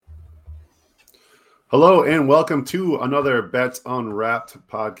Hello and welcome to another Bets Unwrapped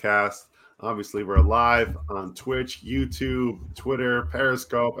podcast. Obviously, we're live on Twitch, YouTube, Twitter,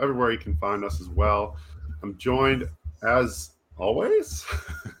 Periscope, everywhere you can find us as well. I'm joined, as always,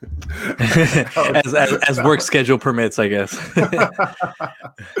 as work schedule permits, I guess.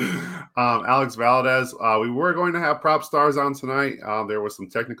 Alex Valdez. We were going to have Prop Stars on tonight. There was some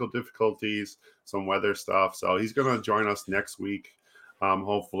technical difficulties, some weather stuff, so he's going to join us next week.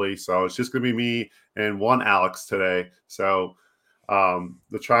 Hopefully. So it's just going to be me and one Alex today. So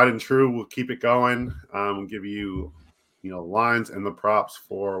the tried and true, we'll keep it going. We'll give you, lines and the props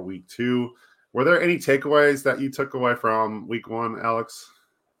for week 2. Were there any takeaways that you took away from week 1, Alex?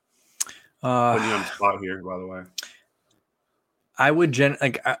 Putting you on the spot here, by the way. I would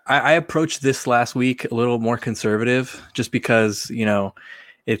I approached this last week a little more conservative, just because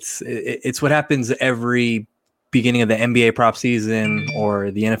it's what happens every beginning of the NBA prop season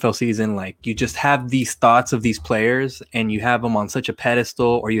or the NFL season. Like, you just have these thoughts of these players and you have them on such a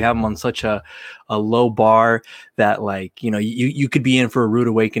pedestal, or you have them on such a low bar that, like, you could be in for a rude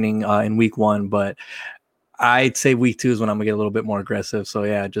awakening in week 1. But I'd say week 2 is when I'm gonna get a little bit more aggressive. So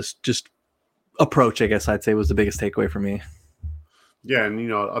yeah, just approach, I guess I'd say, was the biggest takeaway for me. Yeah, and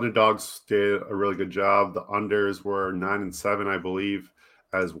underdogs did a really good job. The unders were 9 and 7, I believe,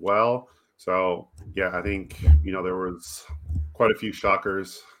 as well. So, yeah, I think, there was quite a few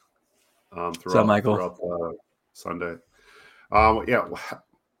shockers throughout Sunday. Yeah,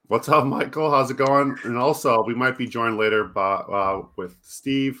 what's up, Michael? How's it going? And also, we might be joined later with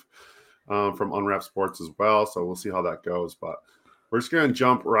Steve from Unwrapped Sports as well. So we'll see how that goes. But we're just going to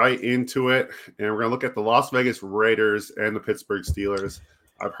jump right into it, and we're going to look at the Las Vegas Raiders and the Pittsburgh Steelers.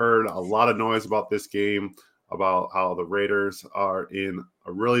 I've heard a lot of noise about this game, about how the Raiders are in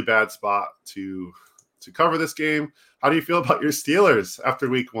a really bad spot to cover this game. How do you feel about your Steelers after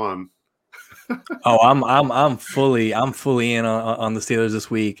week 1? Oh, I'm fully in on the Steelers this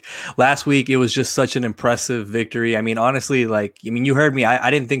week. Last week, it was just such an impressive victory. I mean, honestly, you heard me. I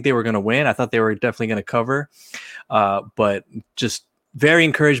didn't think they were going to win. I thought they were definitely going to cover. But just very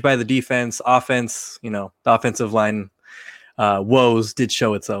encouraged by the defense. Offense, the offensive line woes did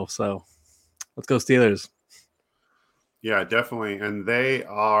show itself. So let's go Steelers. Yeah, definitely. And they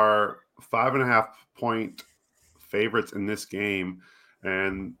are 5.5-point favorites in this game.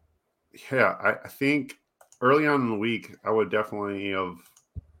 And yeah, I think early on in the week, I would definitely have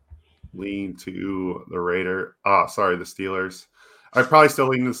leaned to the the Steelers. I'd probably still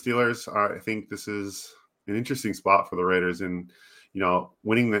lean to the Steelers. I think this is an interesting spot for the Raiders, and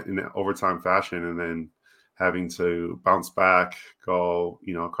winning in an overtime fashion, and then having to bounce back, go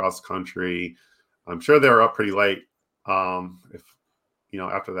across the country. I'm sure they were up pretty late if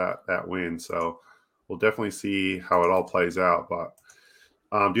after that win. So we'll definitely see how it all plays out. But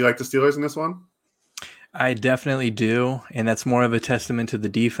do you like the Steelers in this one? I definitely do, and that's more of a testament to the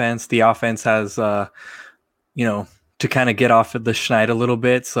defense. The offense has to kind of get off of the schneid a little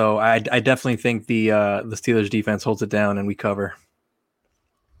bit. So I definitely think the Steelers defense holds it down, and we cover.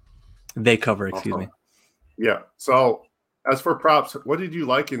 They cover, excuse me. Yeah. So as for props, what did you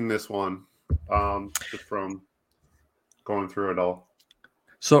like in this one? Just from going through it all.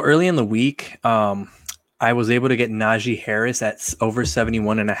 So early in the week, I was able to get Najee Harris at over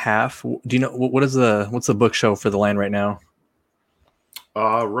 71.5. Do you know what's the book show for the line right now?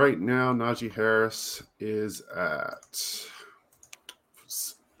 Right now, Najee Harris is at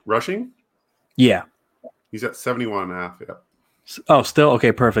rushing. Yeah, he's at 71.5. Yeah. Oh, still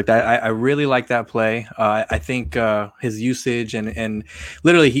okay. Perfect. I really like that play. I think his usage and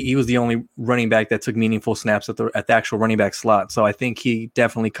literally he was the only running back that took meaningful snaps at the actual running back slot. So I think he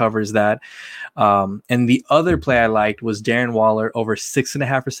definitely covers that. And the other play I liked was Darren Waller over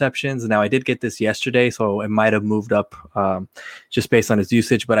 6.5 receptions. Now I did get this yesterday, so it might have moved up just based on his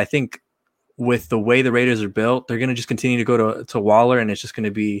usage. But I think with the way the Raiders are built, they're going to just continue to go to Waller, and it's just going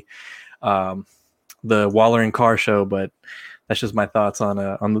to be the Waller and Carr show. But that's just my thoughts on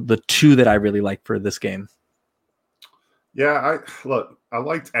the two that I really like for this game. Yeah, I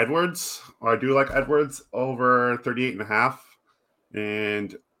liked Edwards. I do like Edwards over 38.5,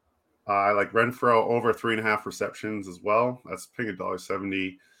 and I like Renfro over 3.5 receptions as well. That's paying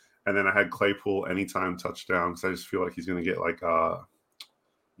 $1.70. And then I had Claypool anytime touchdown because I just feel like he's going to get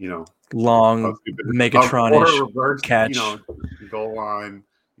long Megatron-ish catch, goal line,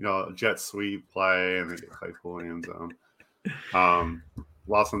 jet sweep play, and then get Claypool in the end zone.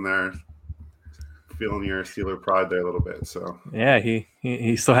 Lawson there, feeling your Steeler pride there a little bit. So yeah, he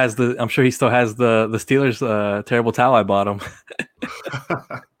still has I'm sure he still has the Steelers terrible towel I bought him.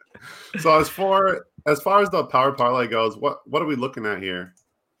 So as far as the power parlay goes, what are we looking at here?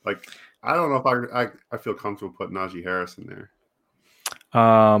 Like, I don't know if I feel comfortable putting Najee Harris in there.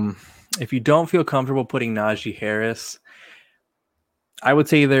 If you don't feel comfortable putting Najee Harris, I would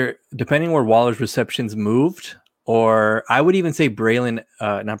say either depending where Waller's receptions moved, or I would even say Braylon,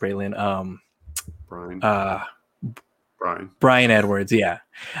 not Braylon, Brian. uh, Brian. Bryan Edwards. Yeah,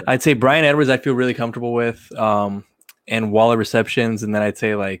 I'd say Bryan Edwards. I feel really comfortable with, and Waller receptions, and then I'd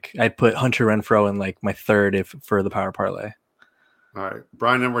say like I'd put Hunter Renfrow in like my third if for the power parlay. All right,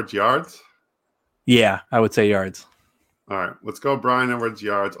 Bryan Edwards yards. Yeah, I would say yards. All right, let's go Bryan Edwards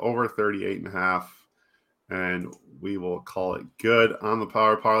yards over 38.5, and we will call it good on the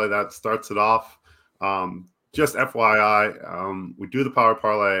power parlay. That starts it off. Just FYI, we do the power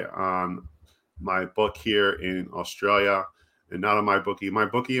parlay on my book here in Australia and not on my bookie. My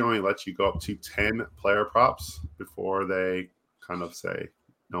bookie only lets you go up to 10 player props before they kind of say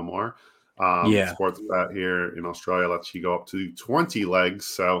no more. Sports bet here in Australia lets you go up to 20 legs.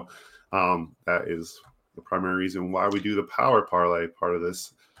 So that is the primary reason why we do the power parlay part of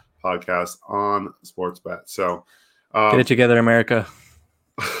this podcast on sports bet. So get it together, America.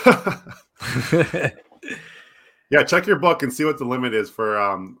 Yeah, check your book and see what the limit is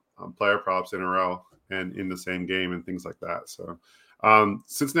for player props in a row and in the same game and things like that. So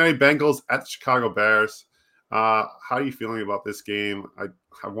Cincinnati Bengals at the Chicago Bears. How are you feeling about this game?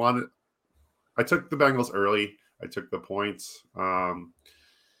 I took the Bengals early. I took the points.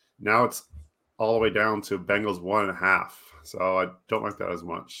 Now it's all the way down to Bengals 1.5. So I don't like that as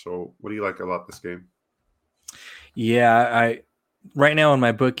much. So what do you like about this game? Yeah, right now in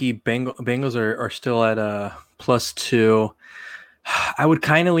my bookie, Bengals are still at +2. I would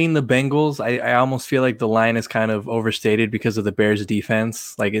kind of lean the Bengals. I almost feel like the line is kind of overstated because of the Bears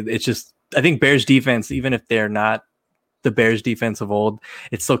defense. Like it's just, I think Bears defense, even if they're not the Bears defense of old,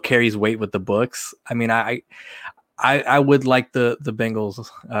 it still carries weight with the books. I mean, I would like the Bengals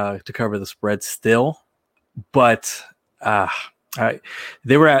to cover the spread still, but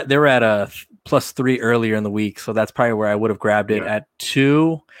they were at a +3 earlier in the week, so that's probably where I would have grabbed it. At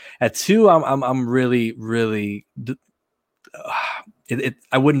two. I'm really.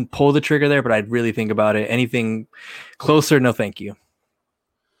 I wouldn't pull the trigger there, but I'd really think about it. Anything closer, no, thank you.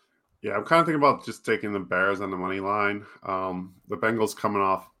 Yeah, I'm kind of thinking about just taking the Bears on the money line. The Bengals coming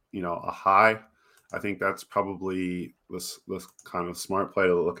off, a high. I think that's probably this kind of smart play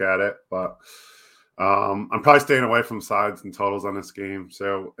to look at it. But I'm probably staying away from sides and totals on this game.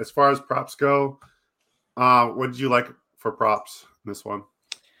 So as far as props go, what did you like for props in this one?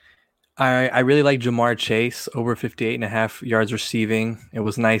 I really like Jamar Chase over 58.5 yards receiving. It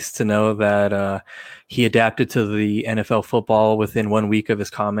was nice to know that he adapted to the NFL football within 1 week of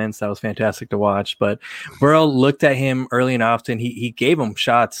his comments. That was fantastic to watch. But Burrow looked at him early and often. He gave him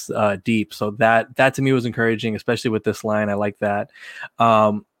shots deep. So that to me was encouraging, especially with this line. I like that.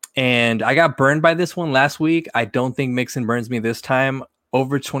 And I got burned by this one last week. I don't think Mixon burns me this time.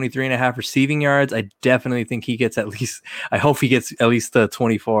 Over 23.5 receiving yards. I definitely think he gets I hope he gets at least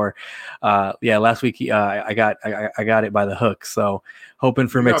 24. Last week I got it by the hook. So hoping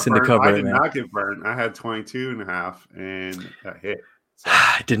for Mixon to cover it. I did not get burned. I had 22.5 and that hit. So.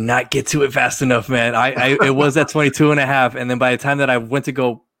 I did not get to it fast enough, man. It was at 22.5. And then by the time that I went to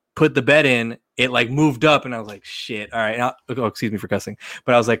go put the bet in, it like moved up and I was like, shit. All right. Excuse me for cussing.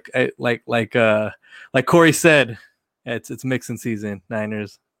 But I was like Corey said, it's mixing season.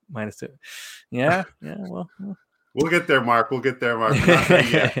 Niners -2. Yeah. Well, we'll get there, Mark. We'll get there, Mark.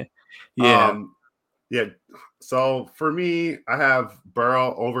 Yeah. So for me, I have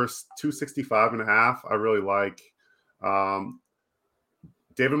Burrow over 265.5. I really like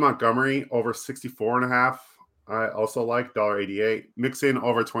David Montgomery over 64.5. I also like $1.88. Mixon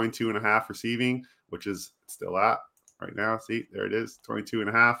over 22.5 receiving, which is still at right now. See, there it is,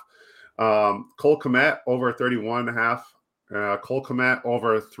 22.5. Cole Kmet over 31.5. Cole Kmet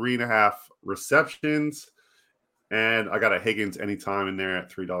over 3.5 receptions. And I got a Higgins anytime in there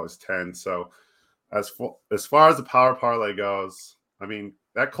at $3.10. So as far as the power parlay goes, I mean,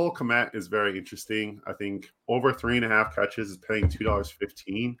 that Cole Kmet is very interesting. I think over 3.5 catches is paying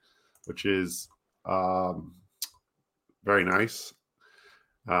 $2.15, which is very nice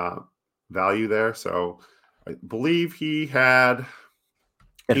value there. So I believe he had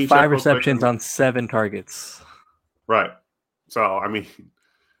 5 receptions on 7 targets. Right. So, I mean,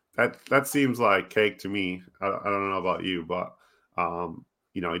 that seems like cake to me. I don't know about you, but,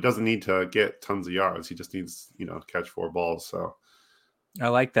 he doesn't need to get tons of yards. He just needs, to catch 4 balls. So I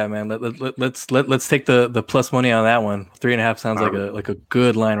like that, man. Let's take the plus money on that one. 3.5 sounds like a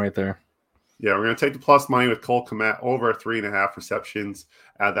good line right there. Yeah, we're going to take the plus money with Cole Kmet over 3.5 receptions,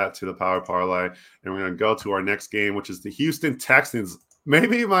 add that to the power parlay, and we're going to go to our next game, which is the Houston Texans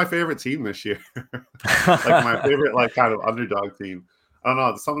maybe my favorite team this year. Like my favorite, like kind of underdog team. I don't know.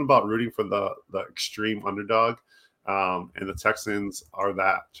 There's something about rooting for the extreme underdog. And the Texans are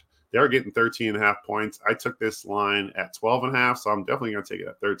that. They're getting 13.5 points. I took this line at 12.5, so I'm definitely going to take it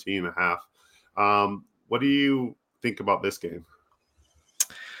at 13.5. What do you think about this game?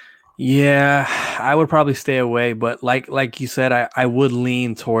 Yeah, I would probably stay away, but like you said, I would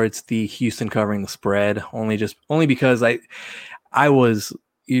lean towards the Houston covering the spread only because I was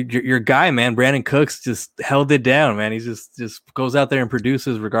your guy, man. Brandon Cooks just held it down, man. He just goes out there and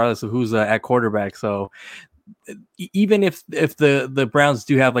produces regardless of who's at quarterback. So even if the Browns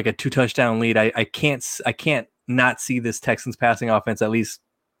do have like a 2 touchdown lead, I can't not see this Texans passing offense at least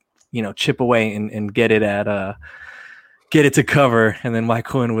chip away and get it to cover, and then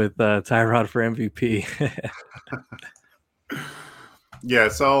Michael in with Tyrod for MVP. Yeah,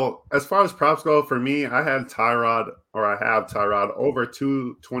 so as far as props go, for me, I have Tyrod over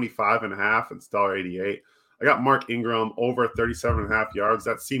 225.5. It's $1.88. I got Mark Ingram over 37.5 yards.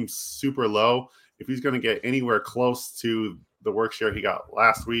 That seems super low. If he's going to get anywhere close to the work share he got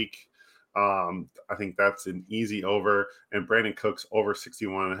last week, I think that's an easy over. And Brandon Cooks over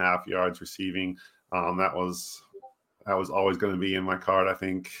 61.5 yards receiving. That was always going to be in my card, I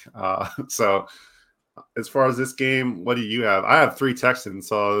think. So as far as this game, what do you have? I have 3 Texans,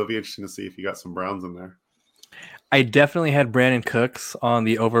 so it'll be interesting to see if you got some Browns in there. I definitely had Brandon Cooks on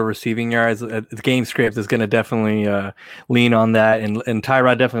the over receiving yards. The game script is going to definitely lean on that, and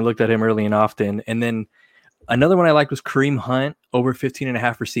Tyrod definitely looked at him early and often. And then another one I liked was Kareem Hunt over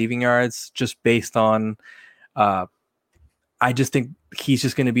 15.5 receiving yards, just based on I just think he's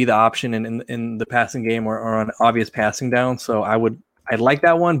just going to be the option in the passing game or on obvious passing down. So I'd like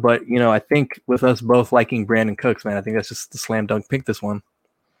that one, but I think with us both liking Brandon Cooks, man, I think that's just the slam dunk pick this one.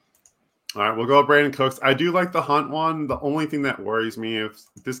 All right, we'll go with Brandon Cooks. I do like the Hunt one. The only thing that worries me if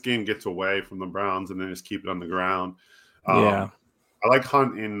this game gets away from the Browns and then just keep it on the ground. Yeah. I like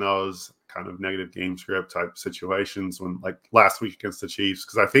Hunt in those kind of negative game script type situations when, like last week against the Chiefs,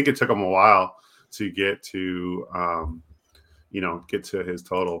 because I think it took him a while to get to his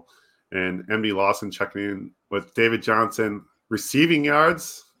total. And MD Lawson checking in with David Johnson receiving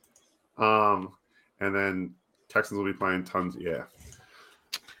yards. And then Texans will be playing tons. Yeah.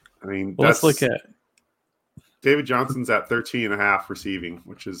 I mean, let's look at David Johnson's at 13.5 receiving,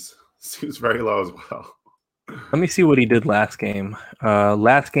 which seems very low as well. Let me see what he did last game.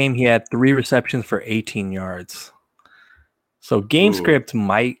 Last game, he had 3 receptions for 18 yards. So game script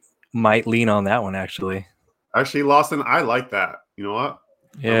might lean on that one, actually. Actually, Lawson, I like that. You know what?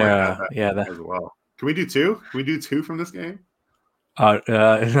 Yeah, that as well. Can we do 2? Can we do 2 from this game?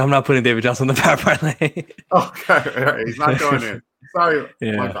 I'm not putting David Johnson in the power parlay. Okay, all right. He's not going in. Sorry,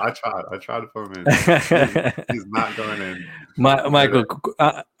 yeah. Michael, I tried to put him in. He's not going in. Michael,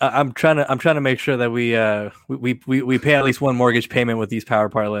 I'm trying to make sure that we pay at least one mortgage payment with these power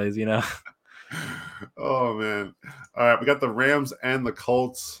parlays. Oh man! All right, we got the Rams and the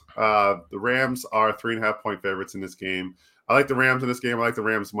Colts. The Rams are 3.5-point favorites in this game. I like the Rams in this game. I like the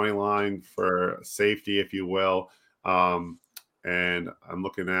Rams money line for safety, if you will. And I'm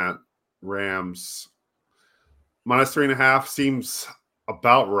looking at Rams minus 3.5 seems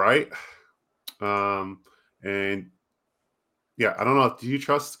about right. And yeah, I don't know. Do you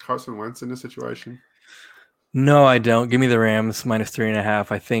trust Carson Wentz in this situation? No, I don't. Give me the Rams minus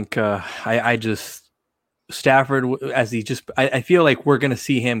 3.5. I think I just Stafford I feel like we're gonna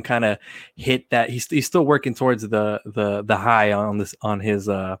see him kind of hit that. He's still working towards the high on his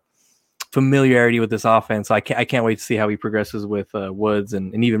familiarity with this offense. So I can't wait to see how he progresses with Woods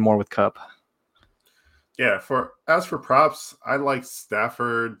and even more with Kupp. Yeah, as for props, I like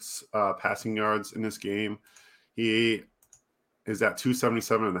Stafford's passing yards in this game. He is at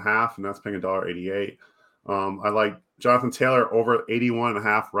 277.5, and that's paying $1.88. I like Jonathan Taylor over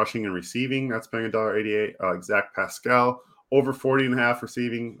 81.5 rushing and receiving. That's paying $1.88. Zach Pascal over 40.5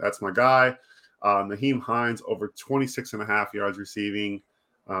 receiving. That's my guy. Naheem Hines over 26.5 yards receiving.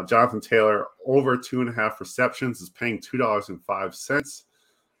 Jonathan Taylor over 2.5 receptions is paying $2.05.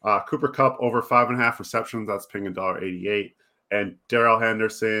 Cooper Kupp over 5.5 receptions. That's paying $1.88. And Darrell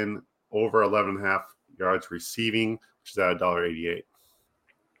Henderson over 11.5 yards receiving, which is at $1.88.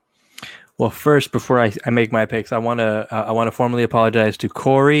 Well, first, before I make my picks, I want to formally apologize to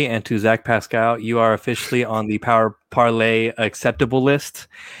Corey and to Zach Pascal. You are officially on the Power Parlay acceptable list,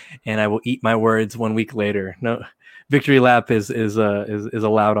 and I will eat my words 1 week later. No, victory lap is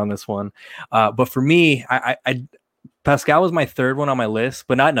allowed on this one. But for me, I Pascal was my third one on my list,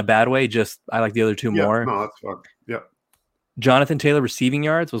 but not in a bad way. Just I like the other two more. No, that's fine. Yep. Jonathan Taylor receiving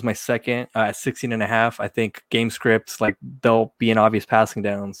yards was my second at 16.5. I think game scripts, like they'll be an obvious passing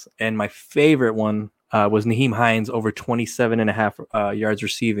downs. And my favorite one was Naheem Hines over 27.5 yards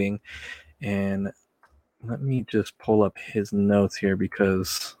receiving. And let me just pull up his notes here,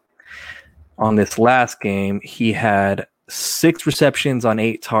 because on this last game, he had 6 receptions on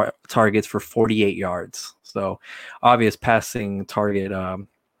 8 targets for 48 yards. So obvious passing target,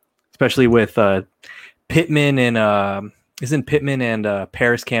 especially with Pittman and isn't Pittman and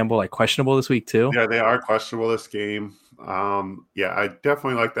Paris Campbell like questionable this week too? Yeah, they are questionable this game. Yeah, I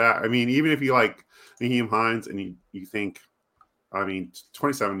definitely like that. I mean, even if you like Naheem Hines and you think, I mean,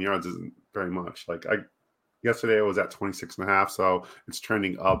 27 yards isn't very much. Like yesterday it was at 26.5, so it's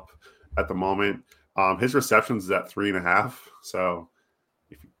trending up at the moment. His receptions is at 3.5. So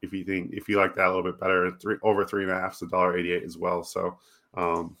if you like that a little bit better, over 3.5 is $1.88 as well. So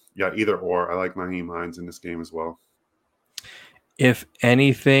yeah, either or. I like Naheem Hines in this game as well. If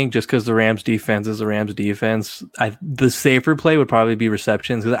anything, just because the Rams defense is the Rams defense, the safer play would probably be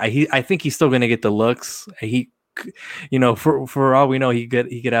receptions. I think he's still going to get the looks. For all we know, he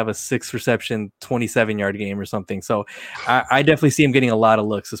could have a 6 reception, 27-yard game or something. So I definitely see him getting a lot of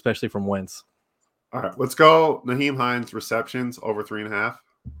looks, especially from Wentz. All right, let's go. Naheem Hines receptions over 3.5.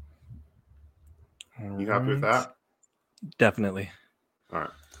 You happy with that? Definitely. All right.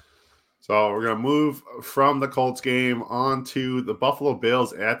 So we're going to move from the Colts game on to the Buffalo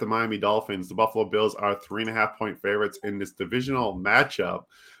Bills at the Miami Dolphins. The Buffalo Bills are 3.5-point favorites in this divisional matchup.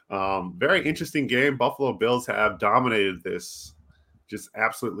 Very interesting game. Buffalo Bills have dominated this, just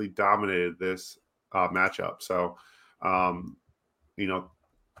absolutely dominated this matchup. So,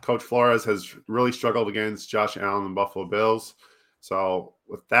 Coach Flores has really struggled against Josh Allen and Buffalo Bills. So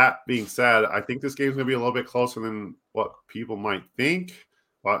with that being said, I think this game's going to be a little bit closer than what people might think.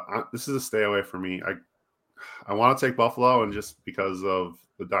 But this is a stay away for me. I want to take Buffalo, and just because of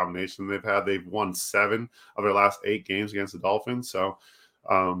the domination they've had, they've won 7 of their last 8 games against the Dolphins. So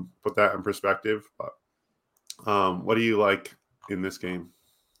put that in perspective. But what do you like in this game?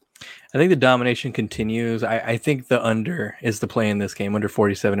 I think the domination continues. I think the under is the play in this game, under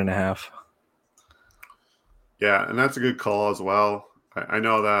 47.5. Yeah, and that's a good call as well. I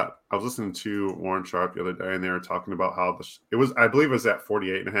know that I was listening to Warren Sharp the other day, and they were talking about how I believe it was at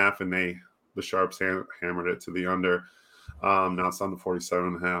 48.5, and the Sharps hammered it to the under. Now it's on to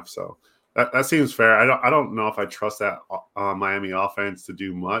 47.5. So that seems fair. I don't know if I trust that Miami offense to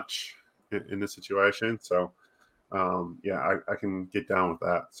do much in this situation. So yeah, I can get down with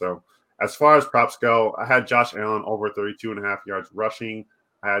that. So as far as props go, I had Josh Allen over 32.5 yards rushing.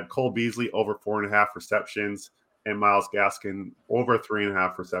 I had Cole Beasley over 4.5 receptions. And Myles Gaskin over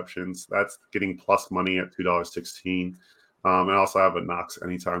 3.5 receptions. That's getting plus money at $2.16. And I also have a Knox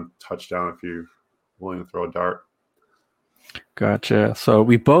anytime touchdown if you're willing to throw a dart. Gotcha. So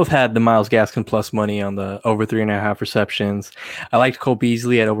we both had the Myles Gaskin plus money on the over 3.5 receptions. I liked Cole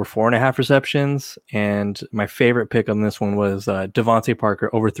Beasley at over 4.5 receptions. And my favorite pick on this one was Devontae Parker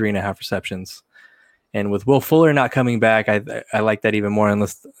over 3.5 receptions. And with Will Fuller not coming back, I like that even more.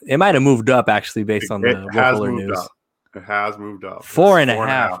 Unless it might have moved up actually based on the Will Fuller news. It has moved up.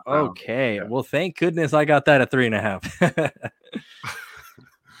 4.5. Okay. Yeah. Well, thank goodness I got that at 3.5.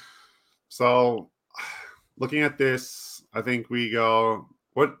 So, looking at this, I think we go.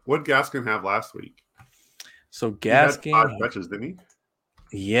 What Gaskin have last week? So Gaskin he had 5 catches, didn't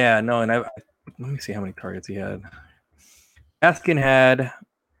he? Yeah. No. And let me see how many targets he had. Gaskin had.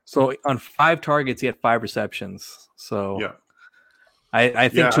 So on 5 targets, he had 5 receptions. So yeah, I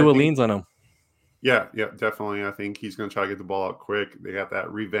think Tua leans on him. Yeah, definitely. I think he's going to try to get the ball out quick. They got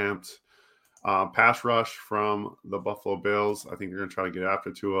that revamped pass rush from the Buffalo Bills. I think they're going to try to get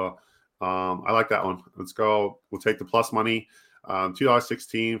after Tua. I like that one. Let's go. We'll take the plus money.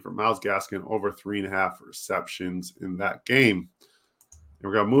 $2.16 for Myles Gaskin over 3.5 receptions in that game. And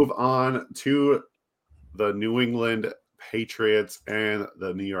we're going to move on to the New England Patriots and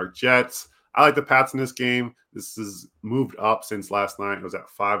the New York Jets. I like the Pats in this game. This has moved up since last night. It was at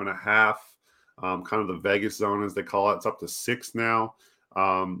 5.5. Kind of the Vegas zone, as they call it. It's up to 6 now.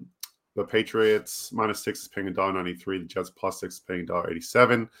 The Patriots -6 is paying $1.93. The Jets +6 is paying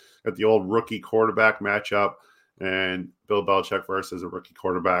 $1.87. Got the old rookie quarterback matchup, and Bill Belichick versus a rookie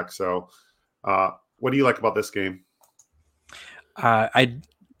quarterback. So, what do you like about this game? I'm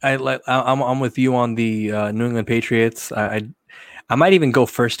with you on the New England Patriots. I might even go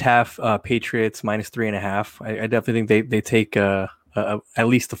first half Patriots -3.5. I definitely think they take at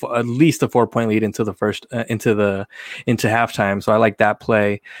least a 4-point lead into the first into halftime. So I like that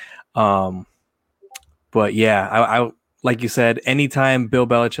play. But yeah, like you said, anytime Bill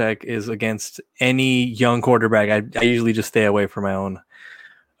Belichick is against any young quarterback, I usually just stay away from my own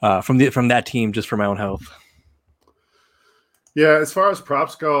from that team just for my own health. Yeah, as far as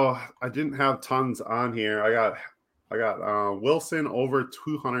props go, I didn't have tons on here. I got Wilson over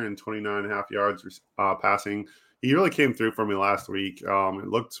 229.5 yards passing. He really came through for me last week. It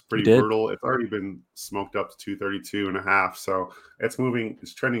looked He pretty did. brutal. It's already been smoked up to 232.5. So it's moving,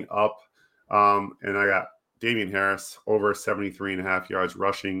 it's trending up. And I got Damian Harris over 73.5 yards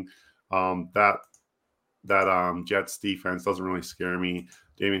rushing. That Jets defense doesn't really scare me.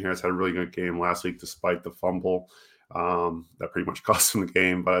 Damian Harris had a really good game last week despite the fumble. That pretty much cost him the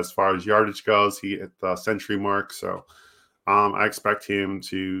game. But as far as yardage goes, he hit the century mark. So I expect him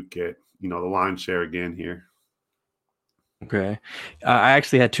to get, the line share again here. Okay. I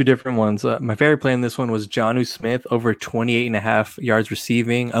actually had two different ones. My favorite play in this one was Jonnu Smith over 28.5 yards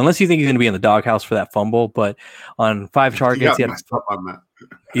receiving, unless you think he's going to be in the doghouse for that fumble. But on 5 targets, he got messed up on that.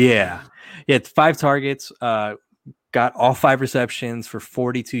 Yeah. It's 5 targets, got all 5 receptions for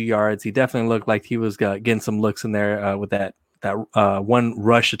 42 yards. He definitely looked like he was getting some looks in there with that one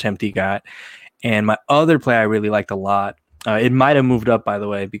rush attempt he got. And my other play I really liked a lot. It might have moved up, by the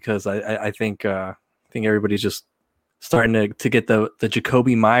way, because I think everybody's just starting to get the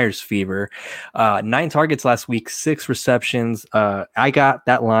Jacoby Myers fever. 9 targets last week, 6 receptions. I got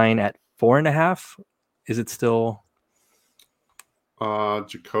that line at 4.5. Is it still?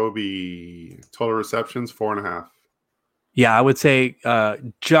 Jacoby total receptions 4.5. Yeah, I would say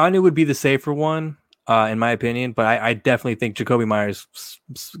Johnny would be the safer one, in my opinion. But I definitely think Jacoby Myers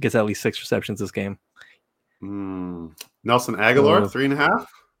gets at least 6 receptions this game. Nelson Aguilar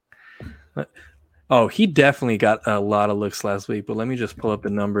 3.5. Oh, he definitely got a lot of looks last week. But let me just pull up the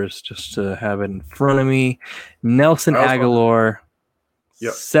numbers just to have it in front of me. Nelson Aguilar,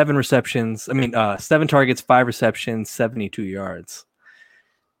 7 receptions. 7 targets, 5 receptions, 72 yards.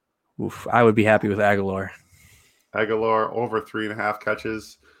 Oof, I would be happy with Aguilar. Aguilar over 3.5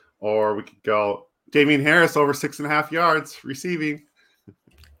 catches, or we could go Damian Harris over 6.5 yards receiving.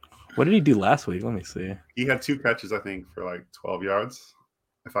 What did he do last week? Let me see. He had 2 catches, I think, for like 12 yards.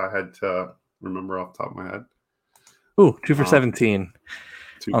 If I had to remember off the top of my head. Ooh, 2 for 17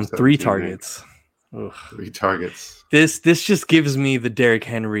 on 3 targets. Ugh. 3 targets. This just gives me the Derrick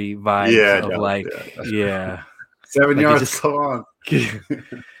Henry vibe. Yeah. 7 yards. Come on.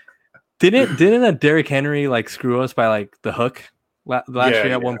 Didn't that Derrick Henry screw us by the hook last year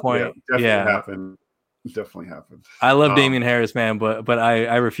at one point? Definitely happened. I love Damian Harris, man, but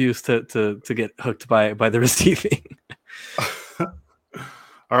I refuse to get hooked by the receiving.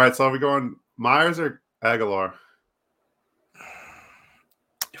 All right, so are we going Myers or Aguilar?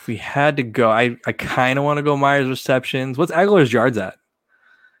 If we had to go, I kind of want to go Myers receptions. What's Aguilar's yards at?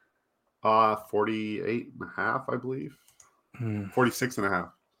 48.5, I believe.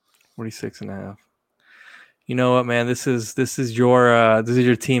 46.5. 46.5. You know what, man? This is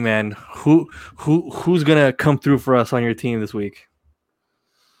your team, man. Who's gonna come through for us on your team this week?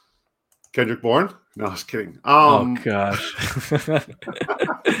 Kendrick Bourne? No, I was kidding. Oh gosh.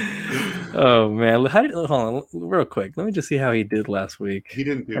 Oh man, hold on real quick. Let me just see how he did last week. He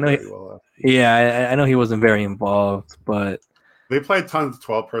didn't do very well. Yeah, I know he wasn't very involved, but they played tons of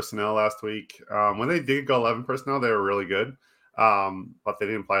 12 personnel last week. When they did go 11 personnel, they were really good, but they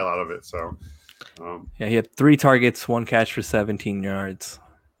didn't play a lot of it. So, yeah, he had 3 targets, 1 catch for 17 yards.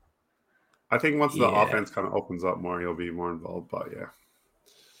 I think once the offense kind of opens up more, he'll be more involved. But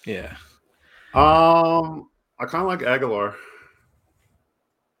yeah. I kind of like Aguilar.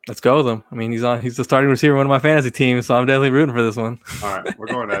 Let's go with him. I mean, he's the starting receiver on one of my fantasy teams, so I'm definitely rooting for this one. All right, we're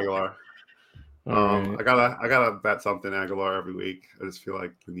going Aguilar. Right. I gotta bet something Aguilar every week. I just feel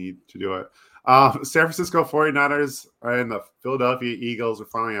like we need to do it. San Francisco 49ers and the Philadelphia Eagles are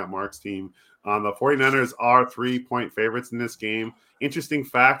finally at Mark's team. The 49ers are 3-point favorites in this game. Interesting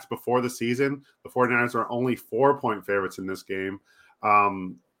fact, before the season, the 49ers are only 4-point favorites in this game. I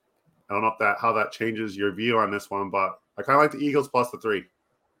don't know how that changes your view on this one, but I kind of like the Eagles plus the 3.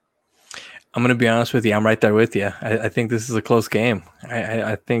 I'm going to be honest with you. I'm right there with you. I think this is a close game.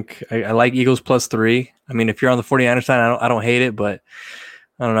 I think I like Eagles plus 3. I mean, if you're on the 49ers side, I don't hate it, but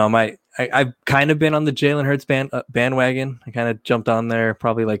I don't know. I've kind of been on the Jalen Hurts bandwagon. I kind of jumped on there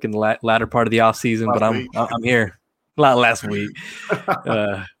probably in the latter part of the offseason, but I'm here. Last week.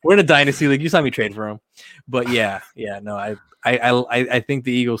 We're in a dynasty league. You saw me trade for him. But no, I think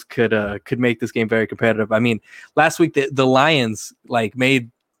the Eagles could make this game very competitive. I mean, last week the Lions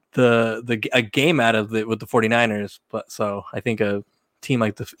made a game out of it with the 49ers, but so I think a team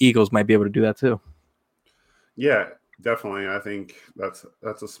like the Eagles might be able to do that too. Yeah, definitely. I think that's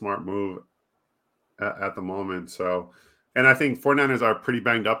a smart move at the moment. So And I think 49ers are pretty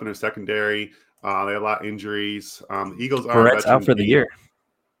banged up in their secondary. They have a lot of injuries. The Eagles are a Barrett's out veteran for the team. year.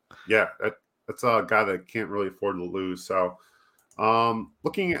 Yeah, that's a guy that can't really afford to lose. So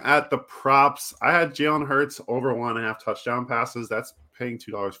looking at the props, I had Jalen Hurts over 1.5 touchdown passes. That's paying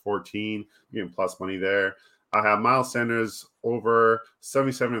 $2.14. You're getting plus money there. I have Miles Sanders over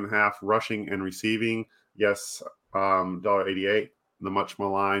 77.5 rushing and receiving. Yes, $1.88. The much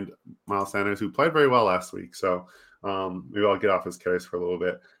maligned Miles Sanders, who played very well last week. So maybe I'll get off his case for a little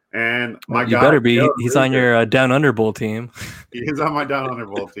bit. And my You guy, better be. Jalen He's on Reagor, your Down Under Bowl team he's on my down under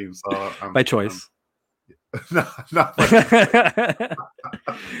bowl team. So by I'm choice. not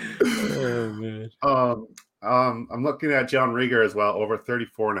Oh man. I'm looking at John Rieger as well, over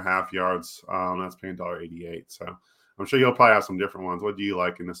 34.5 yards. That's paying $1.88. So I'm sure you'll probably have some different ones. What do you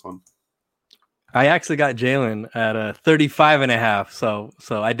like in this one? I actually got Jalen at a 35.5. So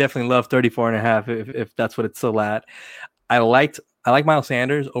I definitely love 34.5 if that's what it's still at. I like Miles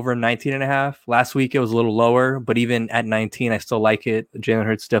Sanders over 19.5. Last week it was a little lower, but even at 19, I still like it. Jalen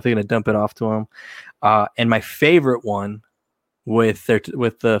Hurts definitely going to dump it off to him. And my favorite one with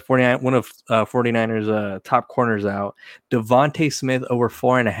the 49 one of 49ers top corners out, Devontae Smith over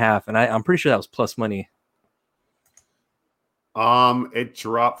 4.5, and I'm pretty sure that was plus money. It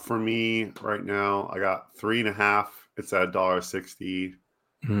dropped for me right now. I got 3.5. It's at $1.60.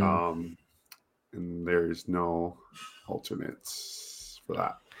 And there's no alternates for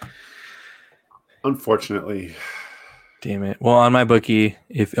that, unfortunately. Damn it. Well, on my bookie,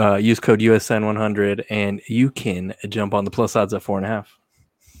 if use code USN100 and you can jump on the plus odds at 4.5.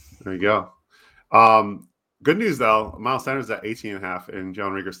 There you go. Good news though, Miles Sanders at 18.5 and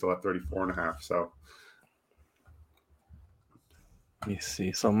John Rieger still at 34.5. So let me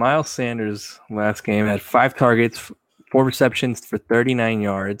see. So Miles Sanders last game had 5 targets, 4 receptions for 39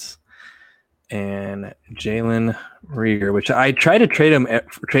 yards. And Jalen Reagor, which I tried to trade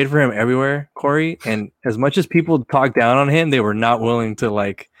for him everywhere, Corey. And as much as people talk down on him, they were not willing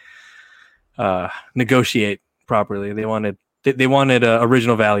to negotiate properly. They wanted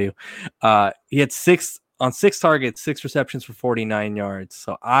original value. He had 6 targets, 6 receptions for 49 yards.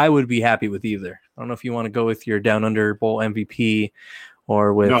 So I would be happy with either. I don't know if you want to go with your Down Under Bowl MVP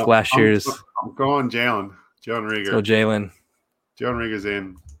or with last year's. I'm going Jalen Reagor. So Jalen Reagor's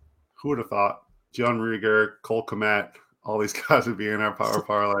in. Who would have thought John Rieger, Cole Kmet, all these guys would be in our power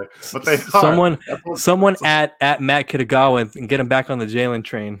parlay? But they are. Someone at Matt Kitagawa and get him back on the Jalen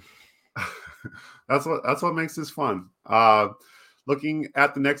train. That's what makes this fun. Looking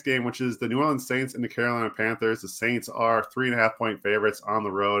at the next game, which is the New Orleans Saints and the Carolina Panthers. The Saints are 3.5-point favorites on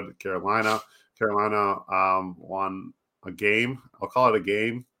the road to Carolina. Carolina won a game. I'll call it a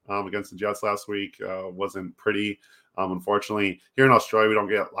game against the Jets last week. Wasn't pretty. Unfortunately, here in Australia, we don't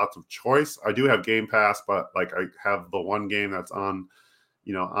get lots of choice. I do have Game Pass, but I have the one game that's on,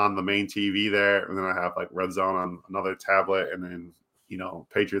 on the main TV there, and then I have Red Zone on another tablet, and then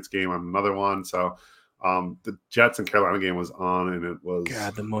Patriots game on another one. So the Jets and Carolina game was on, and it was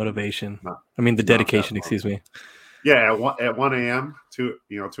the motivation. The dedication. Excuse me. Yeah, at 1 a.m. 2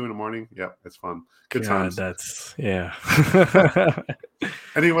 in the morning. Yeah, it's fun. Good times. That's yeah.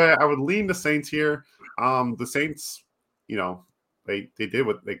 Anyway, I would lean the Saints here. The Saints, they did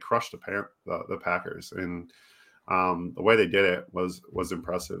what they crushed the Packers, and the way they did it was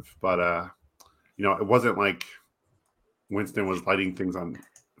impressive. But it wasn't like Winston was lighting things on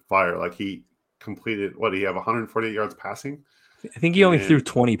fire. He completed he have 148 yards passing. I think he only threw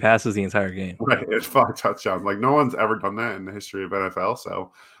 20 passes the entire game. Right, it's 5 touchdowns. No one's ever done that in the history of NFL,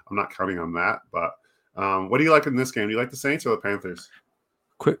 so I'm not counting on that. But what do you like in this game? Do you like the Saints or the Panthers?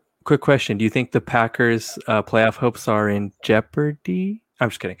 Quick question. Do you think the Packers playoff hopes are in jeopardy? I'm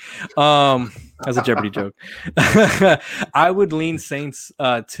just kidding. As a Jeopardy joke. I would lean Saints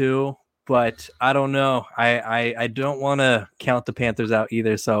too, but I don't know. I don't want to count the Panthers out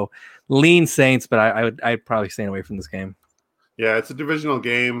either. So lean Saints, but I'd probably stay away from this game. Yeah, it's a divisional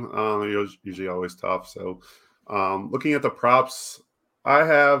game. Usually always tough. So looking at the props, I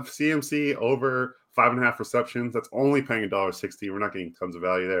have CMC over 5.5 receptions. That's only paying $1.60. We're not getting tons of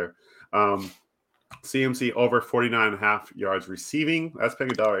value there. CMC over 49.5 yards receiving. That's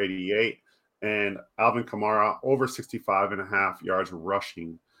paying $1.88. And Alvin Kamara over 65.5 yards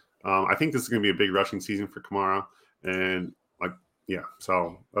rushing. I think this is going to be a big rushing season for Kamara. And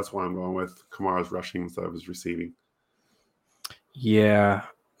so that's why I'm going with Kamara's rushing instead of his receiving. Yeah.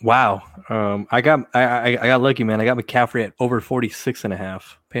 Wow. I got lucky, man. I got McCaffrey at over 46.5,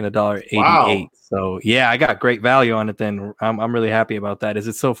 paying $1.88. Wow. So yeah, I got great value on it. Then I'm really happy about that. Is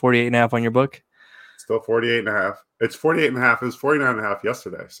it still 48.5 on your book? Still 48.5. It's 48.5. It was 49.5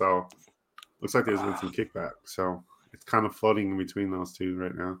 yesterday. So looks like there's been some kickback. So it's kind of floating in between those two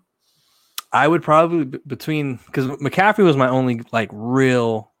right now. I would probably between because McCaffrey was my only like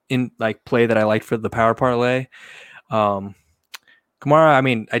real in like play that I liked for the power parlay. Kamara, I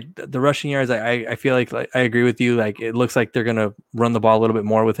mean, the rushing yards, I feel like I agree with you. Like it looks like they're gonna run the ball a little bit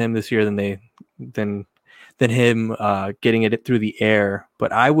more with him this year than him getting it through the air.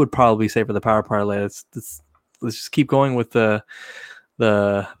 But I would probably say for the power parlay, let's just keep going with the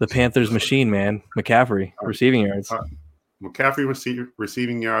Panthers machine, man. McCaffrey receiving yards. McCaffrey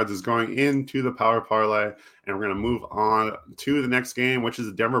receiving yards is going into the power parlay, and we're going to move on to the next game, which is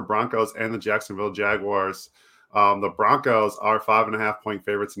the Denver Broncos and the Jacksonville Jaguars. The Broncos are 5.5-point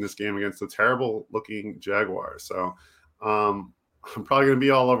favorites in this game against the terrible-looking Jaguars. So I'm probably going to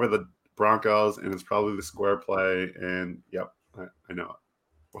be all over the Broncos, and it's probably the square play. And, yep, I know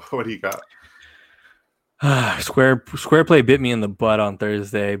it. What do you got? Square play bit me in the butt on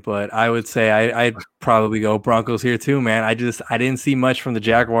Thursday, but I would say I'd probably go Broncos here too, man. I didn't see much from the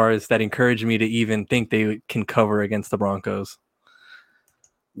Jaguars that encouraged me to even think they can cover against the Broncos.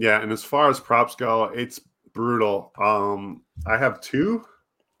 Yeah, and as far as props go, it's brutal. I have two.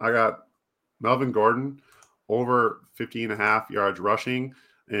 I got Melvin Gordon over 50.5 yards rushing,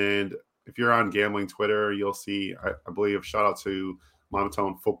 and if you're on gambling Twitter, you'll see. I believe shout out to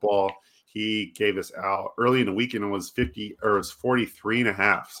Monotone Football. He gave us out early in the weekend and was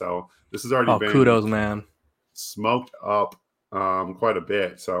 43.5. So this has already been kudos, man. Smoked up quite a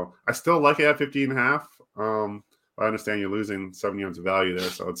bit. So I still like it at 50.5. I understand you're losing 7 yards of value there.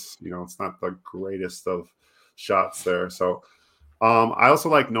 So it's not the greatest of shots there. So I also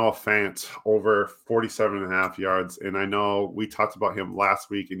like Noah Fant over 47.5 yards. And I know we talked about him last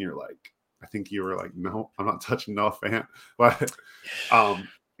week and I think you were like, no, I'm not touching Noah Fant. But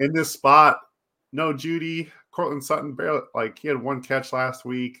in this spot, no Judy. Cortland Sutton barely, he had one catch last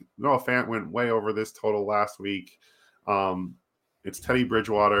week. Noah Fant went way over this total last week. It's Teddy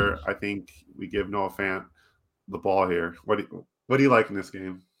Bridgewater. I think we give Noah Fant the ball here. What do you like in this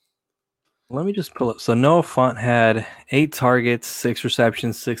game? Let me just pull up. So Noah Fant had 8 targets, 6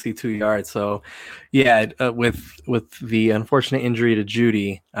 receptions, 62 yards. So, yeah, with the unfortunate injury to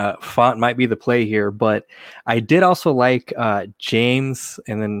Judy, Fant might be the play here. But I did also like James,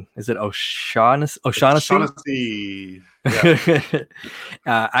 and then is it O'Shaughnessy? O'Shaughnessy. Yeah.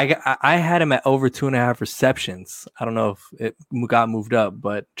 I had him at over 2.5 receptions. I don't know if it got moved up,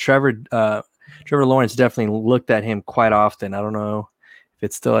 but Trevor Lawrence definitely looked at him quite often. I don't know.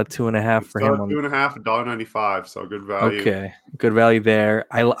 It's still at 2.5 for him. 2.5, $1.95. So good value. Okay, good value there.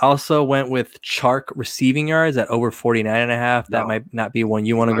 I also went with Chark receiving yards at over 49.5. That might not be one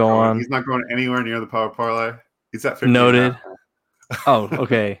you want to go on. He's not going anywhere near the power parlay. He's at 50. Noted. Oh,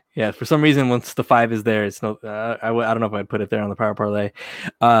 okay. Yeah. For some reason, once the 5 is there, it's no. I don't know if I'd put it there on the power parlay.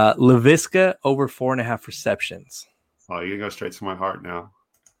 Laviska over 4.5 receptions. Oh, you're gonna go straight to my heart now.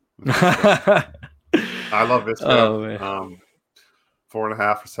 I love this. Oh man.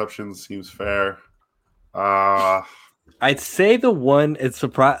 4.5 receptions seems fair. I'd say the one. It's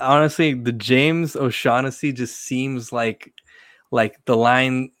surprise. Honestly, the James O'Shaughnessy just seems like the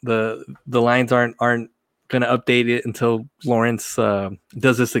line. The lines aren't going to update it until Lawrence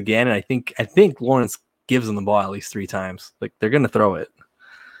does this again. And I think Lawrence gives them the ball at least 3 times. Like they're going to throw it.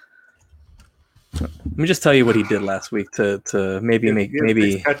 Let me just tell you what he did last week to maybe make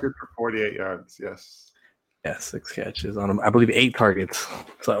 6 catches for 48 yards. Yes. Yeah, 6 catches on him. I believe 8 targets.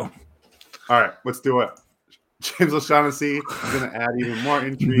 So, all right, let's do it. James O'Shaughnessy is going to add even more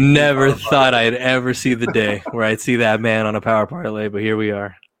intrigue. Never thought I'd ever see the day where I'd see that man on a power parlay, but here we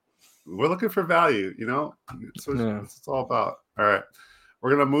are. We're looking for value, That's what it's all about. All right,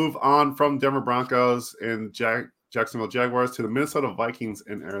 we're going to move on from Denver Broncos and Jacksonville Jaguars to the Minnesota Vikings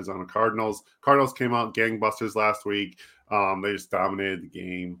and Arizona Cardinals. Cardinals came out gangbusters last week. They just dominated the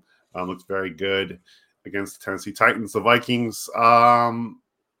game. Looks very good against the Tennessee Titans. The Vikings, I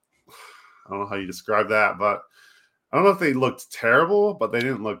don't know how you describe that, but I don't know if they looked terrible, but they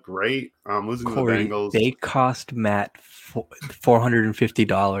didn't look great. Losing to the Bengals. They cost Matt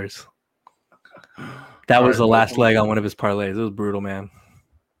 $450. That was the last leg on one of his parlays. It was brutal, man.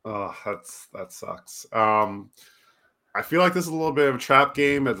 Oh, that sucks. I feel like this is a little bit of a trap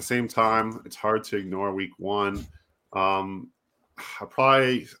game. At the same time, it's hard to ignore week 1. I'll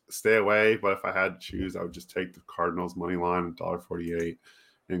probably stay away, but if I had to choose, I would just take the Cardinals money line $1.48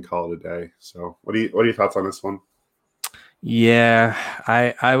 and call it a day. So what are your thoughts on this one? Yeah,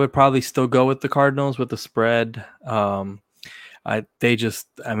 I would probably still go with the Cardinals with the spread. The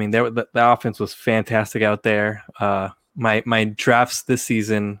offense was fantastic out there. my drafts this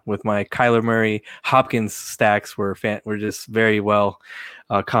season with my Kyler Murray Hopkins stacks were just very well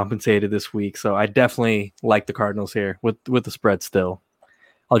compensated this week. So I definitely like the Cardinals here with the spread still.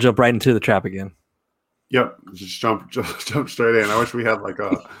 I'll jump right into the trap again. Yep, just jump straight in. I wish we had like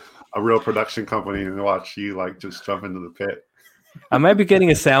a real production company and watch you like just jump into the pit. I might be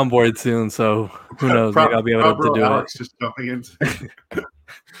getting a soundboard soon, so who knows? Maybe I'll be able to do Alex just jumping into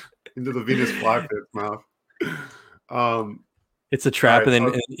the Venus flypit's mouth. It's a trap, right, and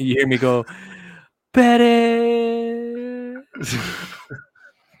then you hear me go, bet it.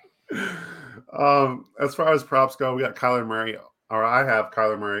 As far as props go, we got Kyler Murray, or I have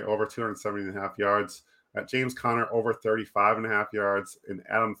Kyler Murray over 270.5 yards. Got James Conner over 35.5 yards, and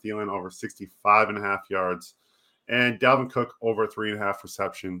Adam Thielen over 65.5 yards, and Dalvin Cook over 3.5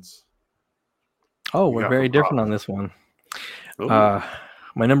 receptions. Oh, we're very different on this one.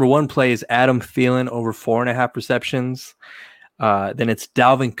 My number one play is Adam Thielen over 4.5 receptions. Then it's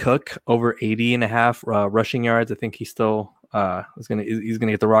Dalvin Cook over 80.5 rushing yards. I think he's still he's gonna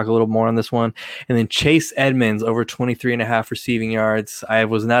get the rock a little more on this one. And then Chase Edmonds over 23.5 receiving yards. I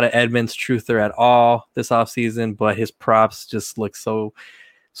was not an Edmonds truther at all this offseason, but his props just look so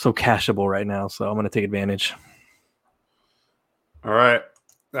cashable right now. So I'm gonna take advantage. All right,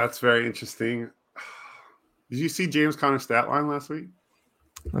 that's very interesting. Did you see James Conner's stat line last week?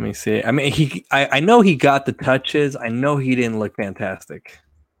 Let me see. I mean, I know he got the touches. I know he didn't look fantastic.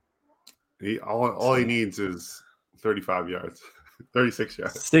 All he needs is 35 yards, 36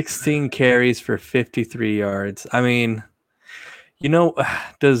 yards. 16 carries for 53 yards. I mean,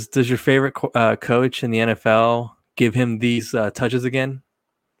 does your favorite coach in the NFL give him these touches again?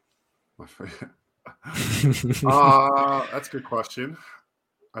 That's a good question.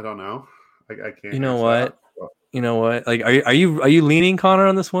 I don't know. I can't. You know what? Like, are you leaning Connor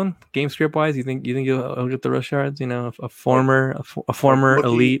on this one, game script wise? You think he'll get the rush yards? A former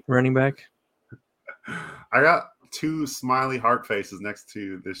elite running back. I got two smiley heart faces next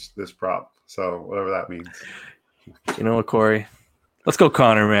to this prop, so whatever that means. You know what, Corey? Let's go,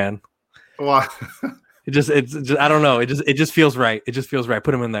 Connor, man. Why? It's just I don't know. It just feels right. It just feels right.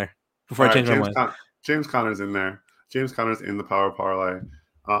 Put him in there before I change my mind. James Conner's in there. James Conner's in the power parlay.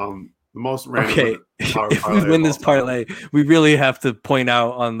 The most random. Okay, if we win this parlay, we really have to point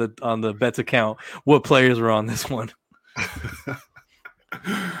out on the bets account what players were on this one.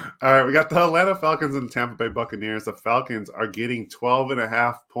 All right, we got the Atlanta Falcons and the Tampa Bay Buccaneers. The Falcons are getting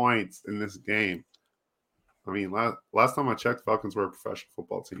 12.5 points in this game. I mean, last time I checked, Falcons were a professional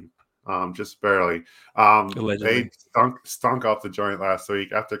football team, just barely. They stunk off the joint last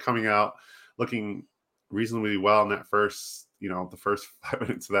week after coming out looking reasonably well in that first. The first 5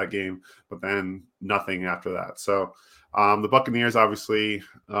 minutes of that game, but then nothing after that. So the Buccaneers obviously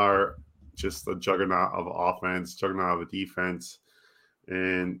are just a juggernaut of offense, juggernaut of a defense.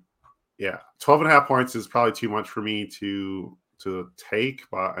 And yeah, 12.5 points is probably too much for me to take,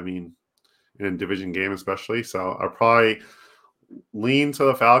 but I mean, in a division game especially. So I'll probably lean to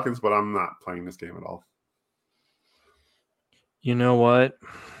the Falcons, but I'm not playing this game at all. You know what?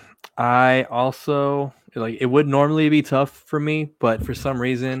 I also it would normally be tough for me, but for some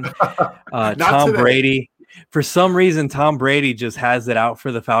reason, Tom Brady just has it out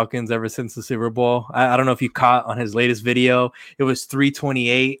for the Falcons ever since the Super Bowl. I don't know if you caught on his latest video. It was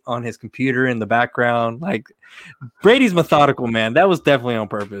 3:28 on his computer in the background. Like, Brady's methodical, man. That was definitely on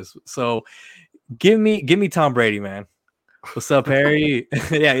purpose. So give me Tom Brady, man. What's up, Harry?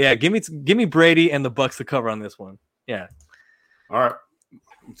 yeah. Give me Brady and the Bucs to cover on this one. Yeah. All right.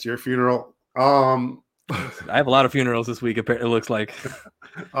 It's your funeral. I have a lot of funerals this week. It looks like.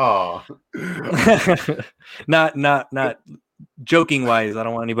 Oh, not joking wise. I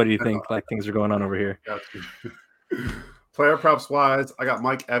don't want anybody to think like things are going on over here. Gotcha. Player props wise, I got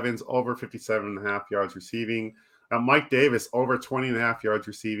Mike Evans over 57.5 yards receiving. Mike Davis over 20.5 yards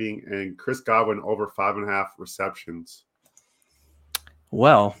receiving, and Chris Godwin over 5.5 receptions.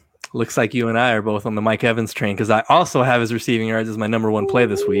 Well, looks like you and I are both on the Mike Evans train because I also have his receiving yards as my number one play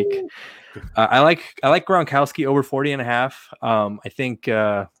this week. I like Gronkowski over 40.5.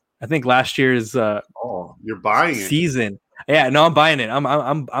 I think last year's you're buying season. Yeah, no, I'm buying it.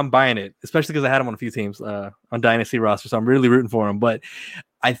 I'm buying it, especially because I had him on a few teams on Dynasty roster, so I'm really rooting for him. But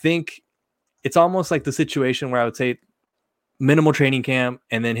I think it's almost like the situation where I would say minimal training camp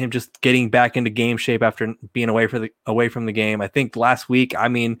and then him just getting back into game shape after being away from the game. I think last week, I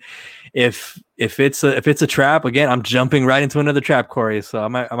mean, if it's a trap, again, I'm jumping right into another trap, Corey. So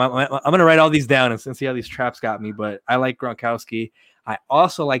I'm gonna write all these down and see how these traps got me. But I like Gronkowski. I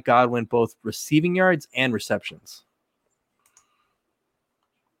also like Godwin, both receiving yards and receptions.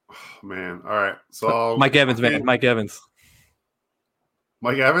 Man, all right. So Mike Evans, man, Mike Evans.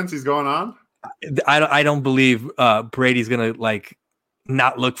 Mike Evans, he's going on. I don't believe Brady's gonna like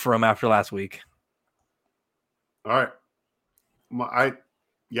not look for him after last week. All right.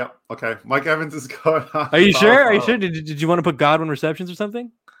 Yep. Okay. Mike Evans is going on. Are you sure? Are you sure? Did you want to put Godwin receptions or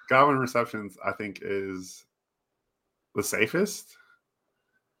something? Godwin receptions, I think, is the safest.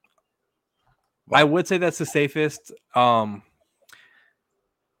 I would say that's the safest. I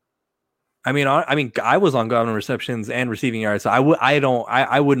mean, I was on Godwin receptions and receiving yards, so I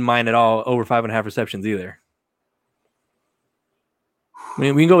wouldn't mind at all over 5.5 receptions either. I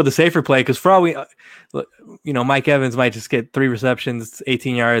mean, we can go with the safer play because for all we, Mike Evans might just get 3 receptions,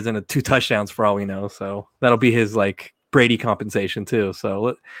 18 yards, and 2 touchdowns for all we know. So that'll be his like Brady compensation too.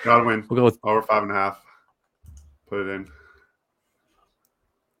 So Godwin, we'll go with over 5.5. Put it in.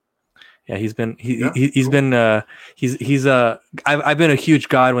 Yeah, he's been I've been a huge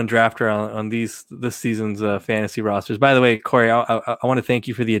Godwin drafter on this season's fantasy rosters. By the way, Corey, I want to thank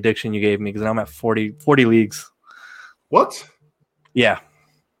you for the addiction you gave me because I'm at 40 leagues. What? Yeah.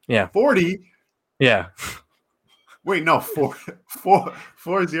 40? Yeah. Wait, no, 40?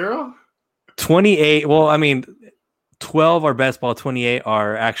 28. Well, I mean, 12 are best ball, 28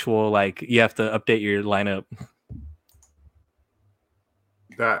 are actual, like you have to update your lineup.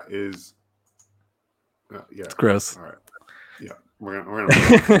 That is, yeah, it's gross. All right, yeah, we're gonna.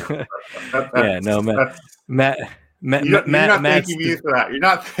 Yeah, no, Matt. You're not thanking me for that. You're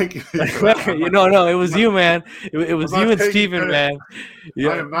not thanking me for that. No, it was you, man. It was you and Steven, man. Yeah.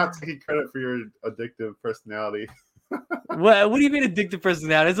 I am not taking credit for your addictive personality. What do you mean addictive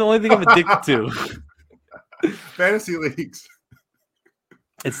personality? It's the only thing I'm addicted to. Fantasy leagues.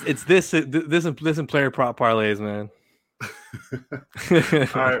 It's this and player prop parlays, man.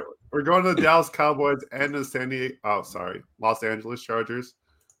 All right, we're going to the Dallas Cowboys and the Los Angeles Chargers.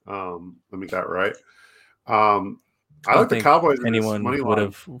 Let me get that right. I like the Cowboys. Anyone would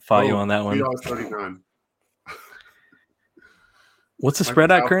have fought you on that one. $3.39. What's the spread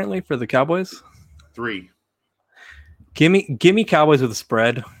at currently for the Cowboys? 3. Give me Cowboys with a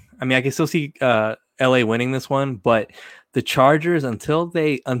spread. I mean, I can still see LA winning this one, but the Chargers until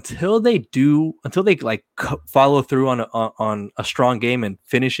they like follow through on a strong game and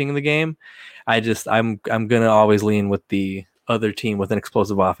finishing the game, I'm gonna always lean with the other team with an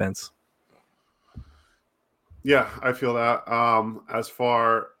explosive offense. Yeah, I feel that.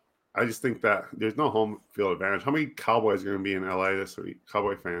 I just think that there's no home field advantage. How many Cowboys are going to be in LA this week?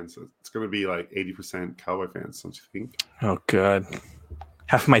 Cowboy fans. It's going to be like 80% Cowboy fans, don't you think? Oh, God.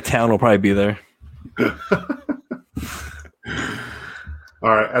 Half of my town will probably be there. All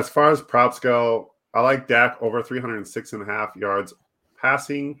right. As far as props go, I like Dak over 306.5 yards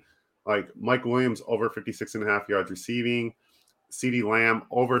passing. Like Mike Williams over 56.5 yards receiving. CeeDee Lamb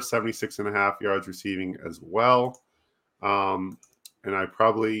over 76.5 yards receiving as well. And I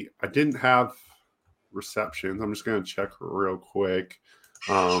didn't have receptions. I'm just going to check real quick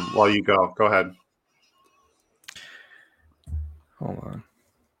while you go. Go ahead. Hold on.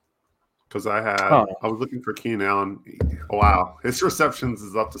 Because I was looking for Keenan Allen. Oh, wow. His receptions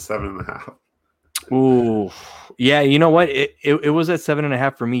is up to 7.5. Ooh, yeah. You know what? It was at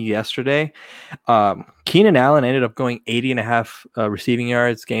 7.5 for me yesterday. Keenan Allen ended up going 80.5 receiving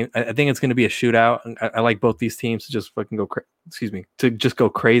yards game. I think it's going to be a shootout. I like both these teams to just fucking go. Go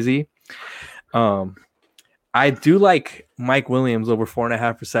crazy. I do like Mike Williams over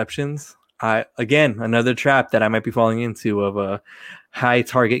 4.5 receptions. Again, another trap that I might be falling into of a high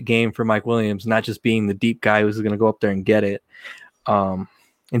target game for Mike Williams, not just being the deep guy who's going to go up there and get it.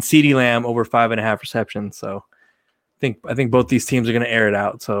 And CeeDee Lamb over 5.5 receptions. So I think both these teams are going to air it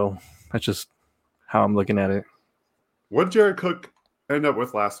out. So that's just how I'm looking at it. What did Jared Cook end up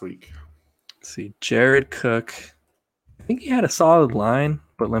with last week? Let's see, Jared Cook. I think he had a solid line,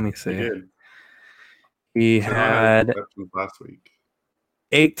 but let me see. He did. He had last week.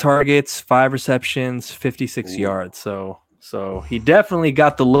 8 targets, 5 receptions, 56 yards. So he definitely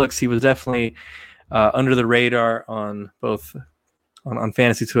got the looks. He was definitely under the radar on both on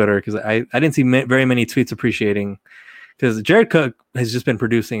fantasy Twitter because I didn't see very many tweets appreciating because Jared Cook has just been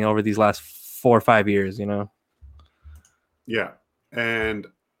producing over these last 4 or 5 years, you know? Yeah. And